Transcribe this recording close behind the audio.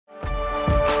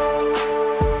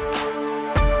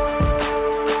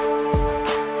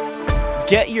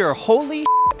Get your holy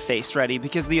face ready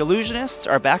because the Illusionists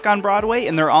are back on Broadway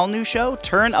in their all-new show,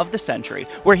 Turn of the Century.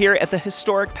 We're here at the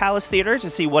historic Palace Theater to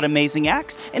see what amazing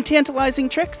acts and tantalizing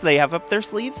tricks they have up their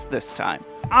sleeves this time.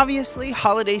 Obviously,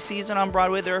 holiday season on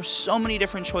Broadway, there are so many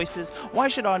different choices. Why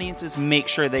should audiences make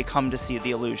sure they come to see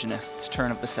the Illusionists'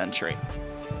 Turn of the Century?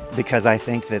 Because I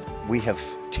think that we have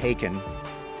taken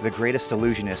the greatest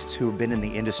illusionists who have been in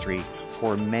the industry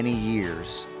for many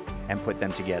years and put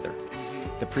them together.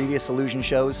 The previous illusion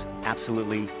shows,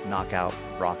 absolutely knockout,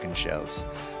 rockin' shows.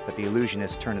 But the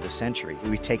Illusionists' Turn of the Century,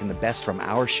 we've taken the best from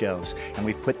our shows and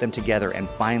we've put them together and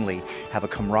finally have a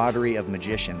camaraderie of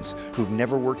magicians who've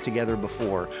never worked together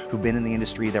before, who've been in the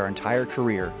industry their entire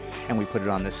career, and we put it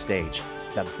on this stage.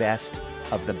 The best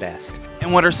of the best.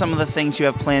 And what are some of the things you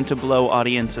have planned to blow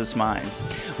audiences' minds?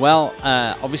 Well,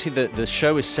 obviously the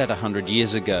show is set 100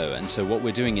 years ago, and so what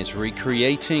we're doing is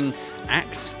recreating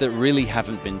acts that really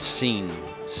haven't been seen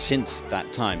since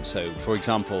that time. So, for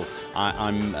example,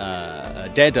 I'm a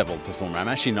daredevil performer. I'm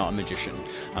actually not a magician.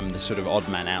 I'm the sort of odd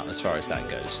man out as far as that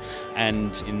goes.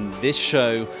 And in this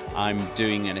show, I'm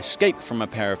doing an escape from a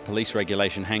pair of police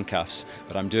regulation handcuffs,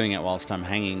 but I'm doing it whilst I'm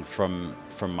hanging from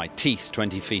my teeth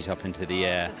 20 feet up into the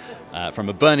air from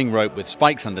a burning rope with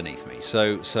spikes underneath me. It's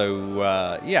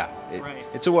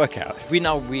a workout. We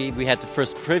had the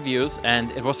first previews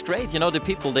and it was great. You know, the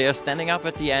people, they are standing up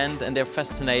at the end and they're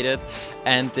fascinated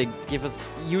and they give us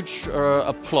huge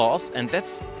applause, and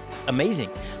that's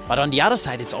amazing. But on the other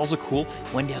side, it's also cool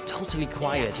when they're totally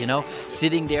quiet, you know,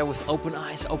 sitting there with open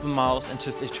eyes, open mouths, and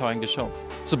just enjoying the show.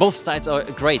 So both sides are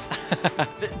great.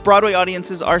 Broadway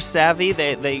audiences are savvy.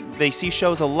 They see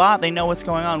shows a lot. They know what's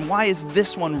going on. Why is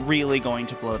this one really going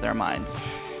to blow their minds?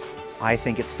 I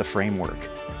think it's the framework.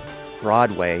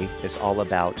 Broadway is all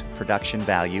about production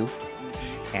value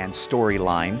and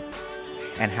storyline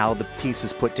and how the piece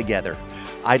is put together.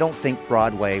 I don't think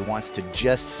Broadway wants to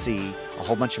just see a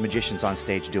whole bunch of magicians on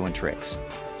stage doing tricks.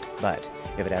 But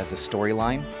if it has a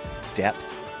storyline,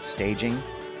 depth, staging,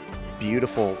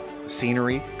 beautiful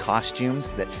scenery,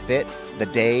 costumes that fit the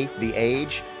day, the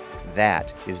age,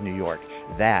 that is New York.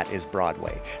 That is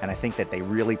Broadway. And I think that they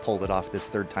really pulled it off this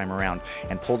third time around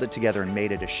and pulled it together and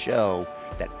made it a show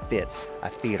that fits a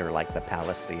theater like the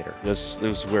Palace Theater. This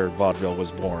is where vaudeville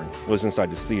was born, was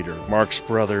inside this theater. Marx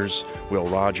Brothers, Will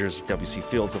Rogers, W.C.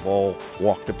 Fields have all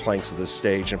walked the planks of this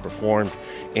stage and performed.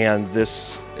 And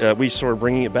this, we sort of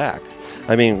bringing it back.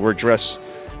 I mean, we're dressed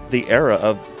the era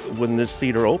of when this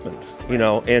theater opened, you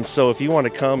know. And so if you want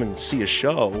to come and see a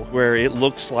show where it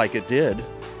looks like it did,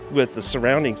 with the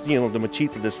surroundings, you know, the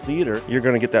motif of this theater, you're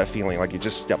going to get that feeling like you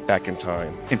just stepped back in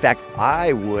time. In fact,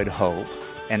 I would hope,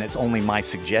 and it's only my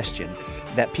suggestion,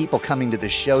 that people coming to the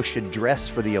show should dress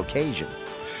for the occasion.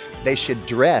 They should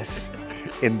dress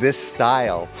in this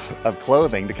style of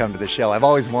clothing to come to the show. I've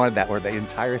always wanted that, where the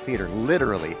entire theater,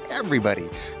 literally everybody,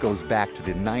 goes back to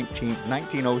the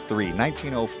 1903,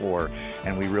 1904,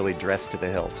 and we really dress to the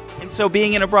hilt. And so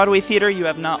being in a Broadway theater, you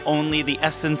have not only the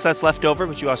essence that's left over,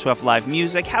 but you also have live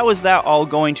music. How is that all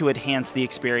going to enhance the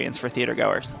experience for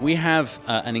theatergoers? We have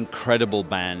an incredible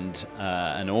band,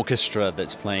 an orchestra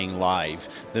that's playing live.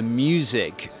 The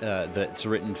music that's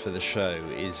written for the show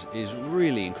is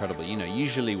really incredible. You know,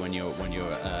 usually when you're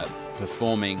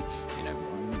performing, you know,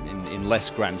 in less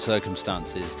grand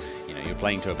circumstances, you know, you're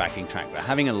playing to a backing track, but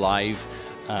having a live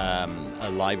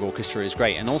orchestra is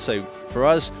great. And also for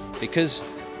us, because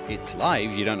it's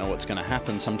live, you don't know what's going to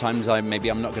happen. Sometimes maybe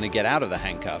I'm not going to get out of the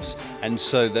handcuffs, and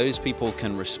so those people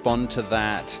can respond to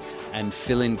that and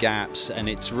fill in gaps, and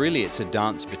it's a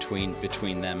dance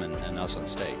between them and us on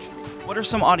stage. What are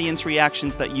some audience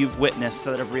reactions that you've witnessed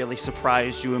that have really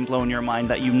surprised you and blown your mind,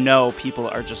 that you know people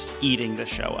are just eating the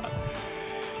show up?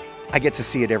 I get to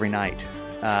see it every night.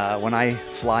 When I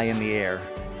fly in the air,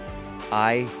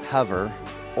 I hover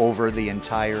over the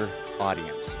entire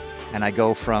audience. And I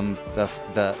go from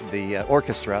the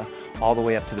orchestra all the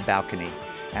way up to the balcony.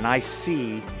 And I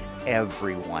see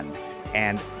everyone.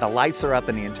 And the lights are up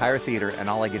in the entire theater, and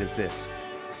all I get is this.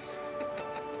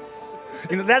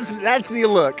 You know, that's the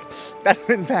look.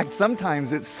 In fact,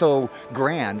 sometimes it's so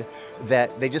grand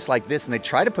that they just like this, and they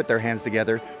try to put their hands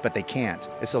together, but they can't.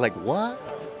 It's so like, what?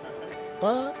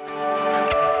 What?